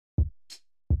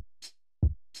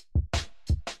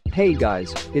Hey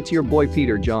guys, it's your boy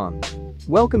Peter John.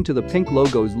 Welcome to the Pink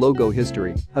Logos Logo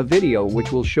History, a video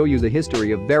which will show you the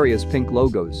history of various pink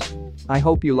logos. I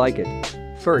hope you like it.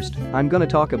 First, I'm gonna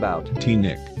talk about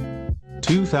T-Nick.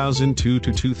 2002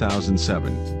 to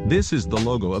 2007. This is the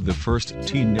logo of the first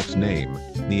T-Nick's name,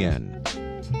 the N.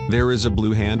 There is a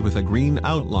blue hand with a green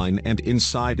outline, and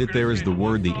inside it there is the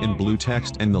word "the" in blue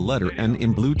text and the letter N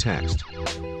in blue text.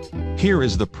 Here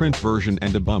is the print version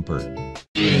and a bumper.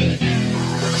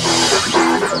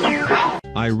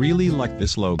 I really like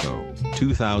this logo.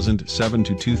 2007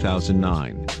 to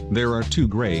 2009. There are two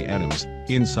gray atoms.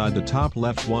 Inside the top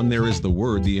left one there is the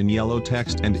word "the" in yellow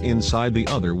text, and inside the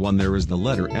other one there is the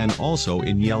letter N also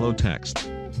in yellow text.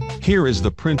 Here is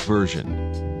the print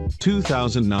version.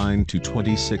 2009 to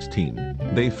 2016.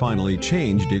 They finally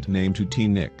changed its name to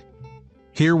T-Nick.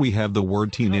 Here we have the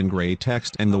word "teen" in gray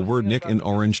text and the word "Nick" in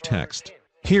orange text.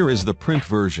 Here is the print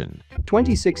version.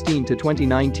 2016 to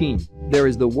 2019. There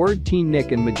is the word "Teen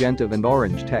Nick" in magenta and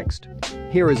orange text.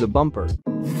 Here is a bumper.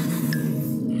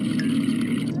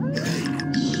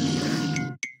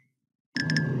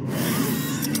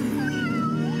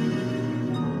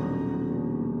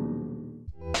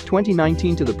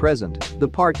 2019 to the present, the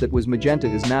part that was magenta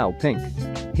is now pink.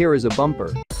 Here is a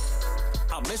bumper.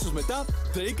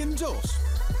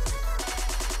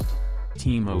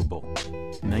 T-Mobile.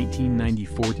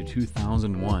 1994 to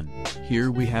 2001. Here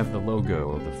we have the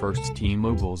logo of the first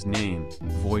T-Mobile's name,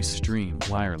 Voice Stream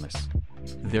Wireless.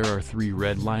 There are three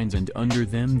red lines, and under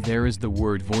them there is the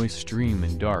word Voice Stream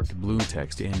in dark blue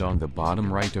text, and on the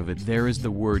bottom right of it there is the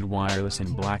word Wireless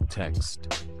in black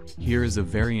text. Here is a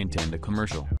variant and a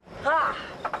commercial. On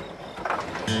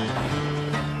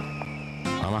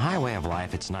the highway of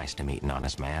life, it's nice to meet an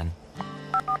honest man.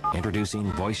 Introducing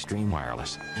Voice Stream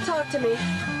Wireless. Talk to me.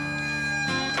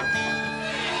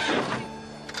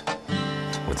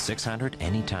 With 600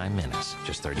 anytime minutes,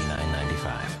 just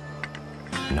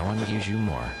 $39.95. No one would use you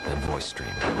more than Voice Stream.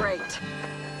 Great.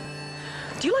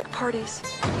 Do you like parties?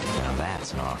 Now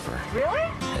that's an offer. Really?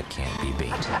 That can't be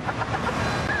beat.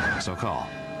 So call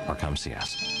or come see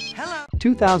us. Hello.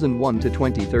 2001 to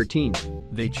 2013.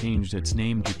 They changed its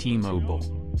name to T-Mobile.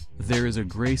 There is a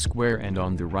gray square, and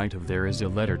on the right of there is a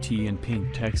letter T in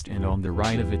pink text, and on the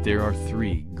right of it there are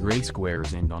three gray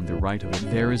squares, and on the right of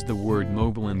it there is the word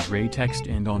mobile in gray text,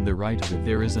 and on the right of it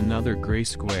there is another gray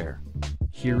square.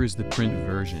 Here is the print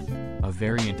version, a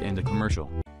variant and a commercial.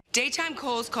 Daytime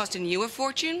calls costing you a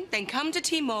fortune? Then come to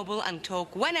T-Mobile and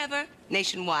talk whenever,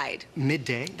 nationwide.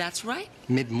 Midday? That's right.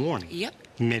 Mid-morning? Yep.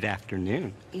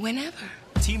 Mid-afternoon? Whenever.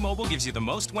 T-Mobile gives you the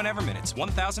most whenever minutes,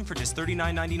 1,000 for just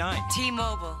 $39.99.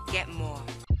 T-Mobile, get more.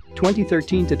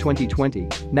 2013 to 2020.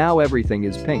 Now everything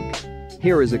is pink.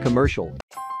 Here is a commercial.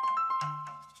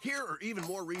 Here are even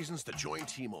more reasons to join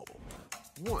T-Mobile.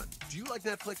 1. Do you like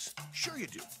Netflix? Sure you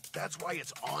do. That's why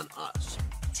it's on us.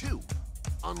 2.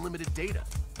 Unlimited data.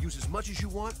 Use as much as you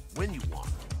want, when you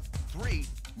want. 3.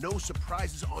 No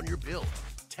surprises on your bill.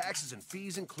 Taxes and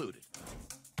fees included.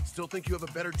 Still think you have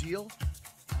a better deal?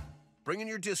 Bring in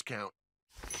your discount,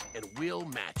 and we'll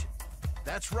match it.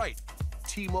 That's right.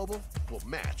 T-Mobile will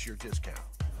match your discount.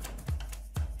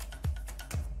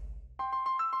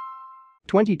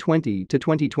 2020 to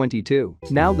 2022.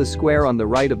 Now the square on the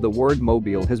right of the word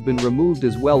mobile has been removed,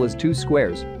 as well as two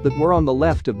squares that were on the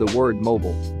left of the word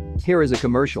mobile. Here is a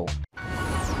commercial.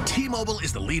 T-Mobile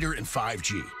is the leader in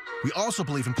 5G. We also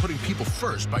believe in putting people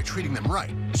first by treating them right,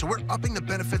 so we're upping the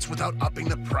benefits without upping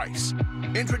the price.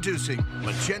 Introducing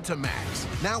Magenta Max,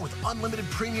 now with unlimited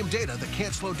premium data that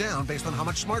can't slow down based on how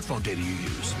much smartphone data you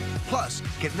use. Plus,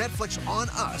 get Netflix on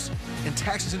us, and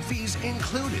taxes and fees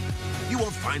included. You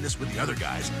won't find this with the other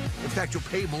guys. In fact, you'll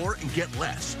pay more and get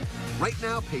less. Right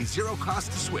now, pay zero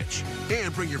cost to switch,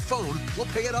 and bring your phone, we'll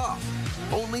pay it off.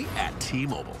 Only at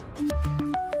T-Mobile.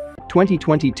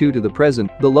 2022 to the present,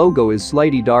 the logo is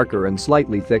slightly darker and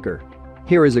slightly thicker.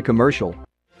 Here is a commercial.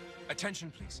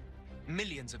 Attention please.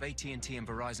 Millions of AT&T and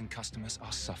Verizon customers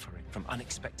are suffering from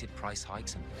unexpected price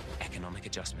hikes and economic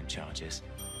adjustment charges.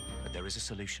 But there is a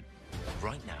solution.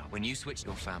 Right now, when you switch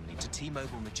your family to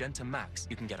T-Mobile Magenta Max,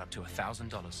 you can get up to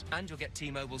 $1,000. And you'll get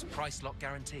T-Mobile's price lock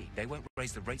guarantee. They won't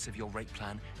raise the rates of your rate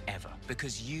plan ever,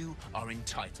 because you are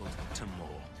entitled to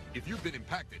more. If you've been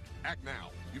impacted, act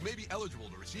now. You may be eligible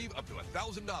to receive up to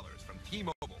 $1,000 from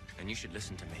T-Mobile. And you should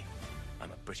listen to me.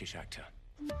 I'm a British actor.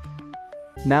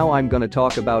 Now I'm gonna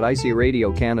talk about IC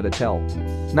Radio Canada Tel.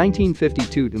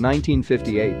 1952 to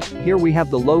 1958, here we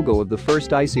have the logo of the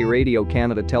first IC Radio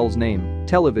Canada Tel's name,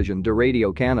 Television de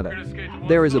Radio Canada.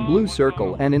 There is a blue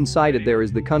circle and inside it there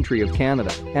is the country of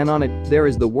Canada, and on it, there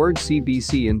is the word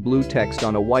CBC in blue text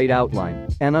on a white outline,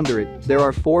 and under it, there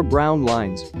are 4 brown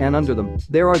lines, and under them,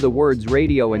 there are the words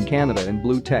Radio and Canada in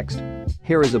blue text.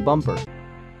 Here is a bumper.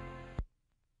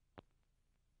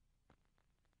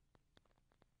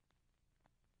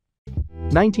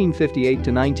 1958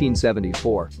 to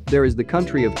 1974, there is the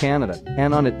country of Canada,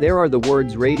 and on it there are the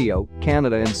words Radio,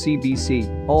 Canada and CBC,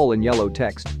 all in yellow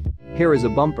text. Here is a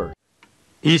bumper.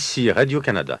 Ici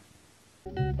Radio-Canada.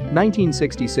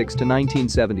 1966 to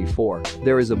 1974,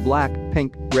 there is a black,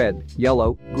 pink, red,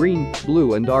 yellow, green,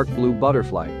 blue and dark blue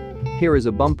butterfly. Here is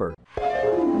a bumper.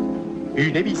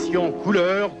 Une émission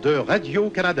couleur de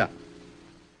Radio-Canada.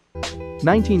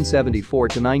 1974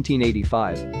 to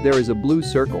 1985, there is a blue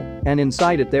circle, and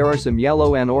inside it there are some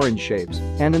yellow and orange shapes,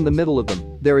 and in the middle of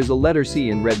them, there is a letter C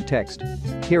in red text.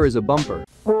 Here is a bumper.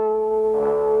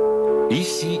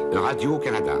 Ici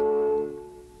Radio-Canada.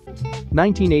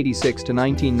 1986 to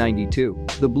 1992,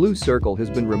 the blue circle has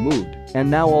been removed,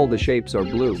 and now all the shapes are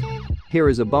blue. Here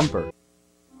is a bumper.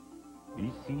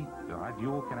 Ici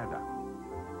Radio-Canada.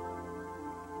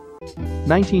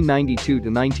 1992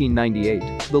 to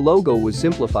 1998, the logo was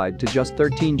simplified to just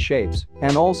 13 shapes,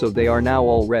 and also they are now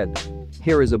all red.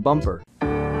 Here is a bumper.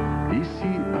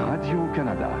 Ici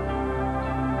Radio-Canada.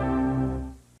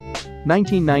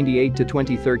 1998 to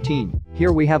 2013,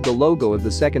 here we have the logo of the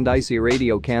second IC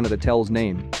Radio Canada Tel's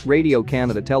name, Radio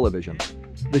Canada Television.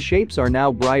 The shapes are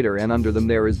now brighter and under them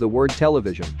there is the word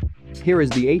television. Here is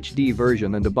the HD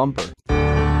version and a bumper.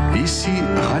 Ici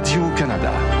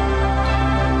Radio-Canada.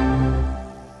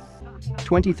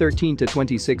 2013 to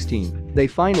 2016, they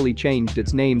finally changed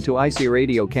its name to IC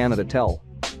Radio Canada Tel.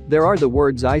 There are the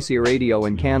words IC Radio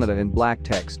and Canada in black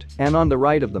text, and on the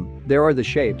right of them, there are the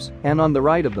shapes, and on the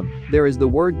right of them, there is the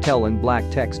word Tel in black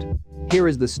text. Here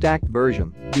is the stacked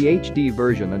version, the HD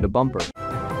version and a bumper.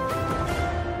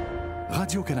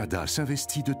 Radio-Canada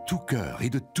s'investit de tout cœur et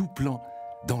de tout plan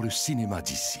dans le cinéma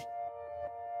d'ici.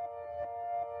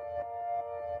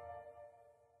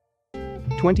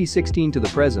 2016 to the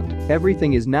present,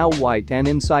 everything is now white and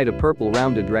inside a purple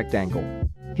rounded rectangle.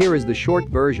 Here is the short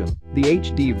version, the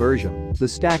HD version, the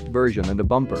stacked version and a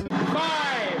bumper. 5, 4,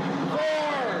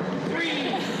 3, 2,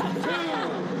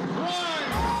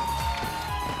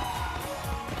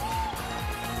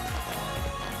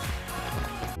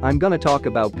 1. I'm gonna talk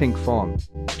about Pink Fong.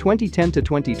 2010 to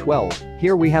 2012,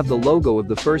 here we have the logo of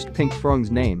the first Pink Fong's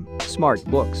name, Smart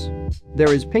Books.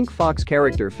 There is Pink Fox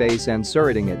character face and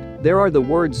surrounding it, there are the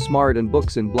words Smart and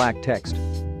Books in black text.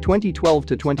 2012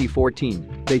 to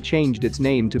 2014, they changed its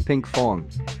name to Pink Fong.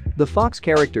 The fox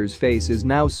character's face is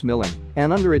now smiling,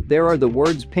 and under it there are the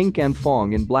words Pink and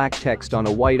Fong in black text on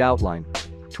a white outline.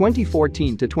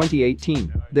 2014 to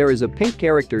 2018, there is a pink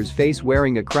character's face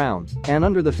wearing a crown, and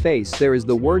under the face there is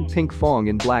the word Pink Fong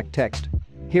in black text.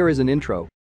 Here is an intro.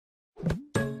 Pink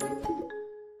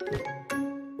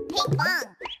Fong.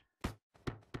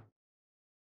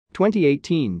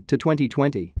 2018 to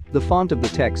 2020, the font of the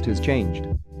text has changed.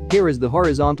 Here is the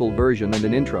horizontal version and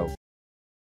an intro.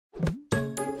 Pink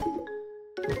Fong.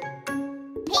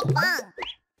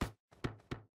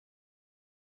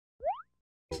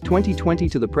 2020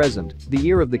 to the present, the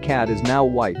ear of the cat is now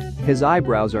white, his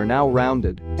eyebrows are now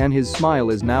rounded, and his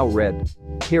smile is now red.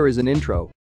 Here is an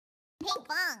intro. Pink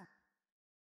Fong.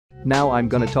 Now I'm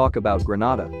gonna talk about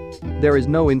Granada. There is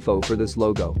no info for this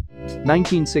logo.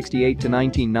 1968 to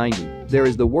 1990, there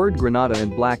is the word Granada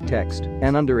in black text,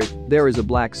 and under it, there is a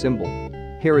black symbol.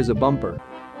 Here is a bumper.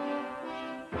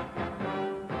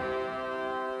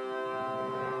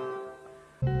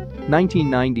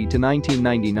 (1990 to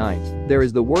 1999), there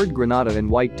is the word Granada in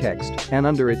white text, and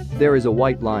under it, there is a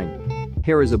white line.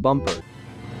 Here is a bumper.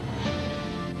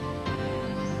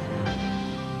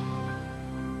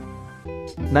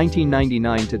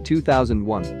 1999 to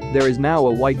 2001, there is now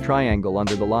a white triangle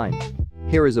under the line.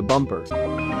 Here is a bumper.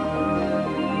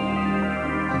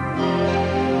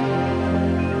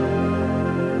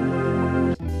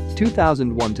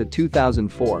 (2001 to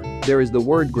 2004), there is the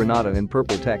word Granada in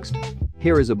purple text.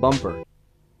 Here is a bumper.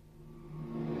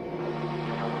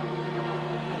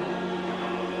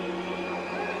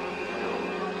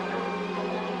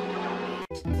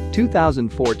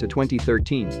 2004 to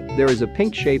 2013, there is a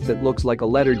pink shape that looks like a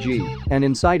letter G, and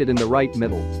inside it in the right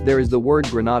middle, there is the word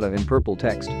Granada in purple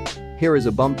text. Here is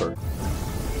a bumper.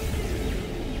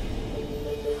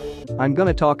 I'm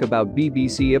gonna talk about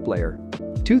BBC iPlayer.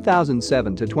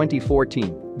 2007 to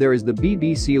 2014, there is the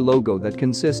BBC logo that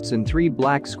consists in 3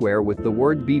 black square with the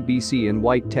word BBC in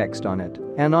white text on it.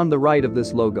 And on the right of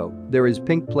this logo, there is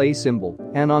pink play symbol,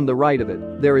 and on the right of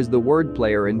it, there is the word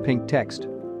player in pink text.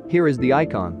 Here is the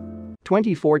icon.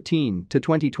 2014 to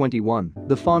 2021,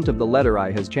 the font of the letter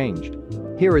I has changed.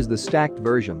 Here is the stacked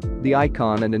version, the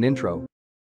icon and an intro.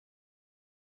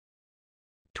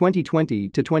 2020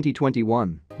 to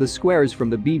 2021, the squares from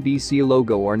the BBC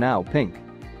logo are now pink.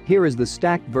 Here is the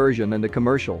stacked version and a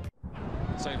commercial.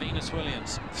 So Venus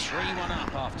Williams, 3-1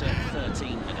 up after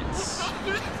 13 minutes.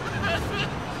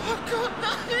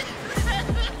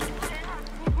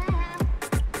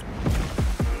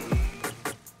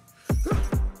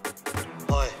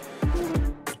 Hi,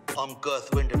 I'm Girth,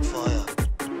 Wind and Fire.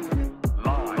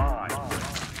 Live.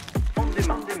 On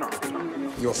demand.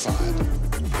 You're fired.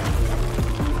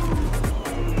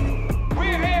 We're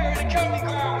here in the county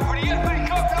ground for the FA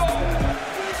Cup final.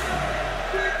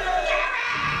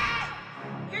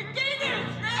 Your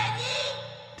dinner's ready!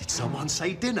 Did someone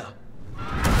say dinner?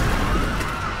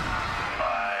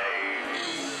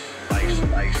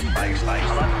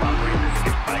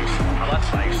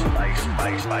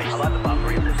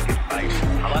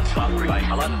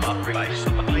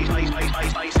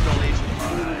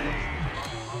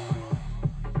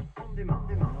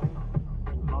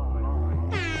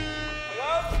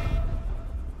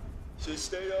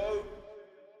 Sistedo.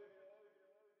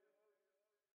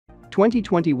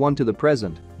 2021 to the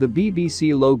present, the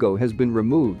BBC logo has been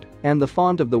removed and the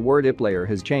font of the word iPlayer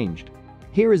has changed.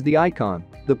 Here is the icon,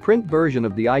 the print version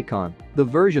of the icon, the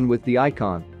version with the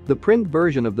icon, the print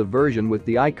version of the version with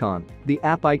the icon, the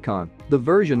app icon, the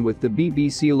version with the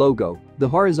BBC logo, the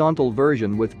horizontal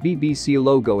version with BBC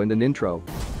logo and an intro.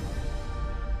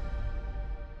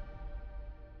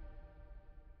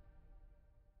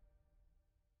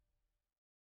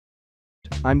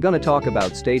 I'm gonna talk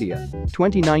about Stadia.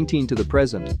 2019 to the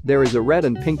present, there is a red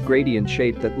and pink gradient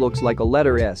shape that looks like a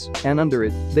letter S, and under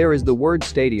it, there is the word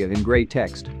Stadia in gray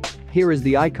text. Here is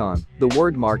the icon, the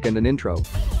word mark and an intro.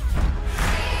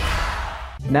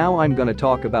 Now I'm gonna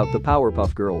talk about the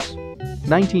Powerpuff Girls.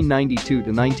 1992 to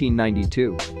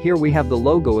 1992, here we have the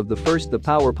logo of the first the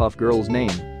Powerpuff Girls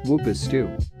name, Whoopas Stew.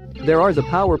 There are the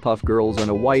Powerpuff Girls on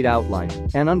a white outline,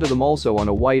 and under them also on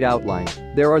a white outline,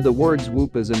 there are the words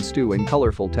Whoopas and Stew in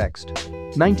colorful text.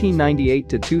 1998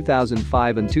 to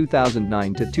 2005 and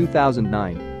 2009 to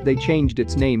 2009, they changed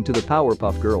its name to the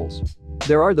Powerpuff Girls.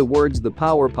 There are the words the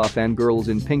Powerpuff and Girls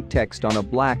in pink text on a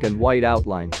black and white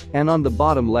outline, and on the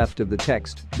bottom left of the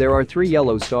text, there are 3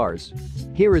 yellow stars.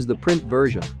 Here is the print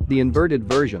version, the inverted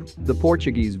version, the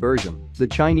Portuguese version, the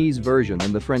Chinese version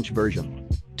and the French version.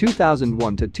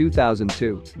 2001 to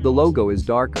 2002, the logo is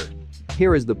darker.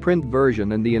 Here is the print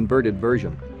version and the inverted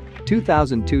version.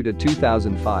 2002 to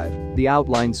 2005, the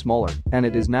outline smaller, and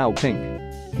it is now pink.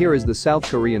 Here is the South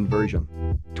Korean version.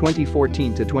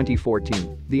 2014 to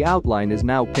 2014, the outline is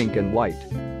now pink and white.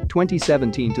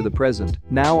 2017 to the present,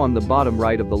 now on the bottom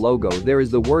right of the logo there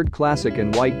is the word classic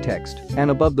in white text,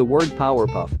 and above the word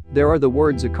Powerpuff, there are the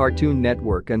words a Cartoon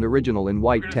Network and original in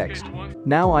white text.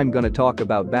 Now I'm gonna talk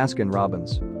about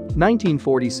Baskin-Robbins.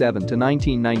 1947 to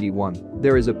 1991,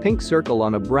 there is a pink circle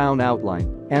on a brown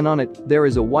outline, and on it, there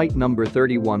is a white number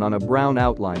 31 on a brown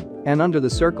outline, and under the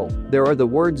circle, there are the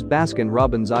words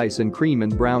Baskin-Robbins ice and cream in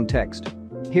brown text.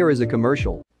 Here is a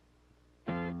commercial.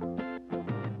 At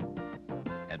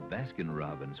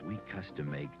Baskin-Robbins, we custom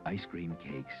make ice cream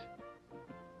cakes,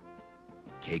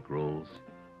 cake rolls,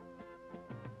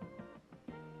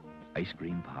 ice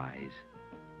cream pies,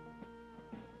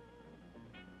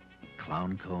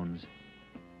 clown cones,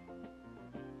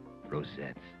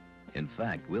 rosettes. In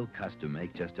fact, we'll custom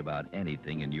make just about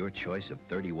anything in your choice of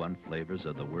 31 flavors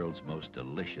of the world's most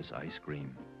delicious ice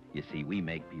cream. You see, we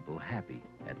make people happy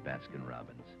at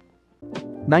Baskin-Robbins.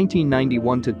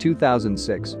 1991 to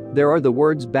 2006, there are the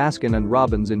words Baskin and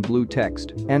Robbins in blue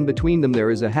text, and between them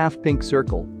there is a half pink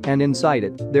circle, and inside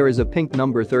it, there is a pink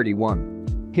number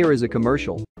 31. Here is a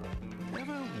commercial.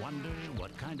 Ever wonder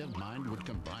what kind of mind would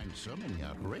combine so many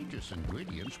outrageous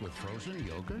ingredients with frozen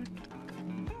yogurt?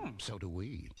 So do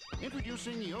we.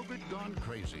 Introducing Yogurt Gone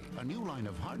Crazy, a new line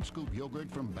of hard scoop yogurt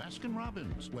from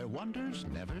Baskin-Robbins, where wonders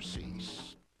never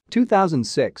cease.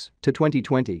 2006 to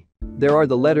 2020, there are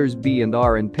the letters B and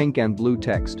R in pink and blue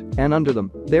text, and under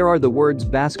them, there are the words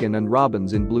Baskin and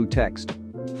Robbins in blue text.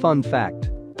 Fun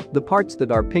fact: the parts that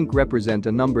are pink represent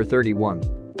a number 31.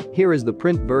 Here is the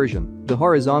print version, the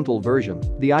horizontal version,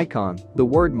 the icon, the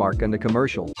word mark and a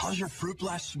commercial. How's your fruit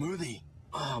blast smoothie?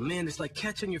 Oh man, it's like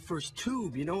catching your first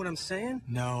tube, you know what I'm saying?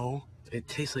 No. It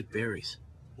tastes like berries.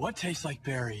 What tastes like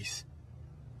berries?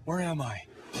 Where am I?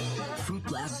 Fruit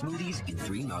blast smoothies in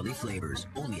 3 gnarly flavors,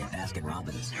 only at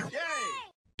Baskin-Robbins.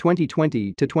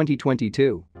 2020 to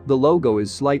 2022. The logo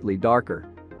is slightly darker.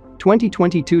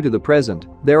 2022 to the present,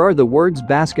 there are the words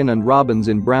Baskin and Robbins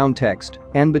in brown text,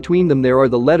 and between them there are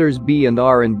the letters B and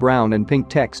R in brown and pink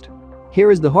text. Here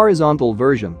is the horizontal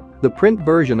version, the print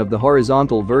version of the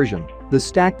horizontal version, the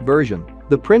stacked version,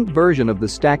 the print version of the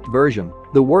stacked version,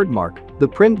 the wordmark, the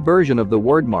print version of the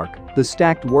wordmark, the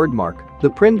stacked wordmark, the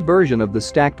print version of the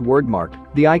stacked wordmark,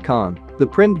 the icon, the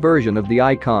print version of the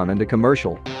icon, and a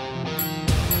commercial.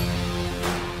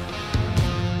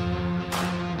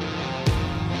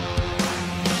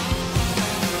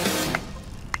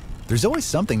 There's always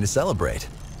something to celebrate.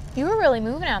 You were really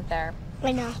moving out there.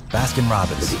 I know.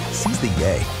 Baskin-Robbins. Seize the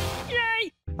yay.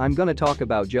 I'm gonna talk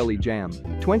about Jelly Jam.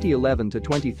 2011 to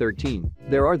 2013.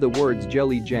 There are the words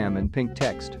Jelly Jam in pink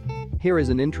text. Here is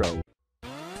an intro.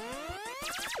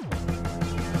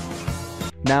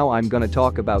 Now I'm gonna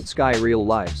talk about Sky Real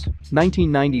Lives.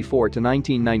 1994 to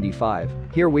 1995.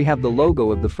 Here we have the logo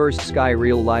of the first Sky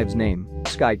Real Lives name,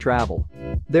 Sky Travel.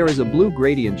 There is a blue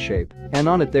gradient shape, and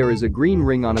on it there is a green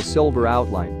ring on a silver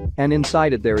outline, and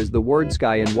inside it there is the word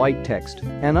sky in white text,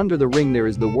 and under the ring there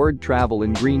is the word travel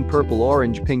in green, purple,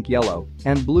 orange, pink, yellow,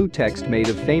 and blue text made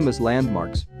of famous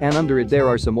landmarks, and under it there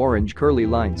are some orange curly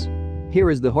lines. Here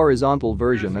is the horizontal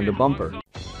version and a bumper.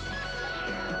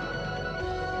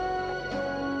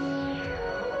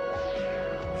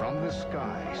 From the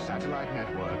Sky Satellite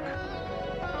Network,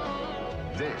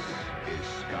 this is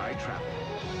Sky Travel.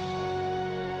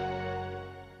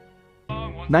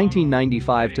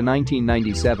 1995 to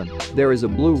 1997, there is a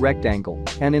blue rectangle,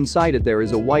 and inside it there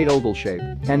is a white oval shape,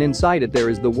 and inside it there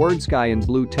is the word sky in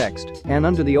blue text, and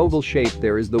under the oval shape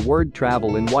there is the word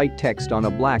travel in white text on a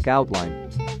black outline.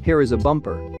 Here is a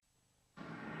bumper.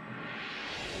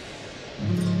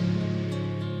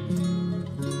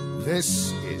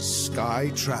 This is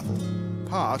Sky Travel,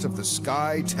 part of the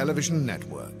Sky Television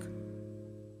Network.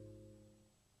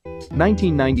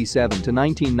 1997 to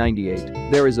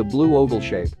 1998, there is a blue oval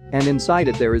shape, and inside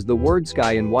it there is the word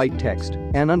sky in white text,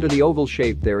 and under the oval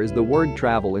shape there is the word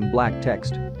travel in black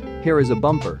text. Here is a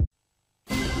bumper.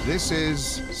 This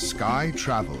is Sky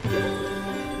Travel.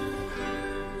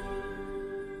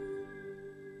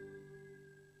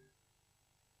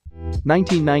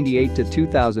 (1998 to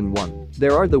 2001),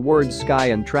 there are the words sky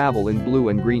and travel in blue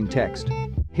and green text.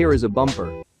 Here is a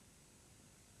bumper.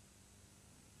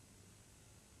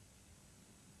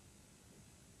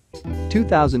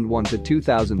 2001 to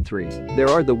 2003, there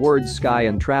are the words sky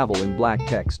and travel in black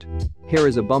text. Here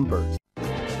is a bumper.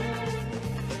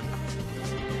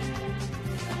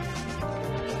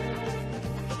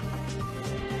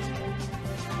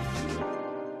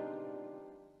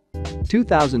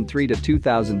 (2003 to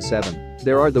 2007),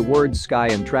 there are the words sky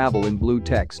and travel in blue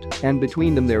text, and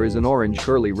between them there is an orange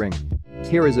curly ring.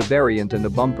 Here is a variant and a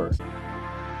bumper.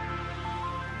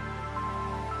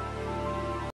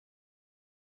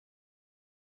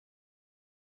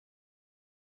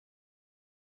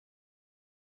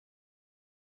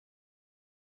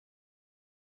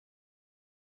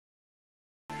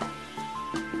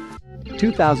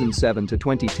 2007 to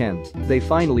 2010, they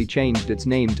finally changed its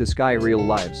name to Sky Real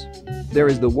Lives. There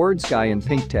is the word sky in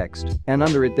pink text, and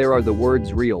under it there are the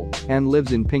words real and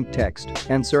lives in pink text,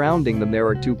 and surrounding them there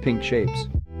are two pink shapes.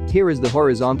 Here is the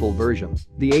horizontal version,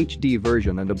 the HD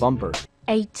version, and a bumper.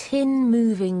 A tin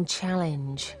moving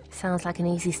challenge. Sounds like an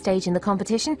easy stage in the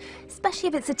competition, especially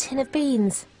if it's a tin of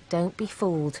beans. Don't be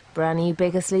fooled. Brand new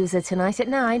Biggest Loser tonight at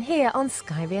 9 here on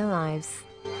Sky Real Lives.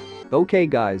 Okay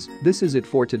guys, this is it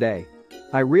for today.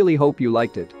 I really hope you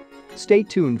liked it. Stay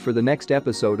tuned for the next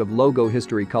episode of Logo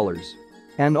History Colors.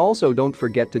 And also don't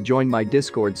forget to join my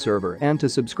Discord server and to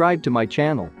subscribe to my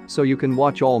channel so you can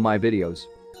watch all my videos.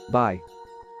 Bye.